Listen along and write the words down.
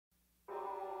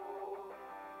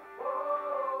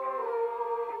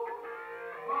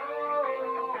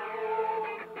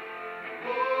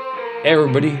Hey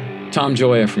everybody, Tom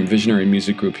Joya from Visionary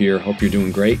Music Group here. Hope you're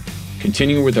doing great.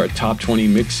 Continuing with our Top 20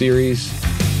 Mix series.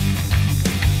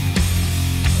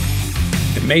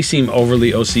 It may seem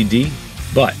overly OCD,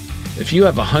 but if you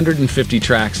have 150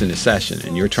 tracks in a session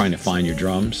and you're trying to find your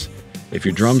drums, if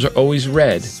your drums are always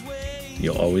red,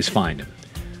 you'll always find them.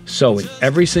 So in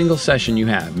every single session you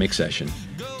have, mix session,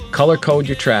 color code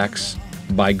your tracks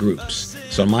by groups.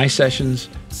 So in my sessions,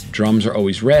 drums are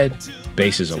always red,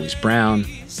 bass is always brown,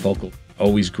 vocal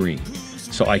always green.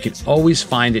 So I can always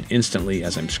find it instantly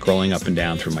as I'm scrolling up and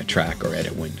down through my track or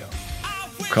edit window.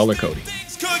 Color coding.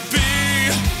 Could be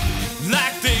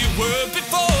like they were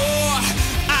before.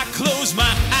 I close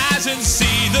my eyes and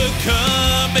see the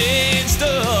coming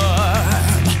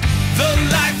storm. The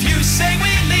life you say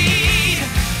we lead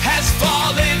has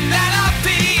fallen at our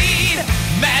feet.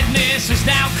 Madness is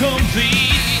now complete.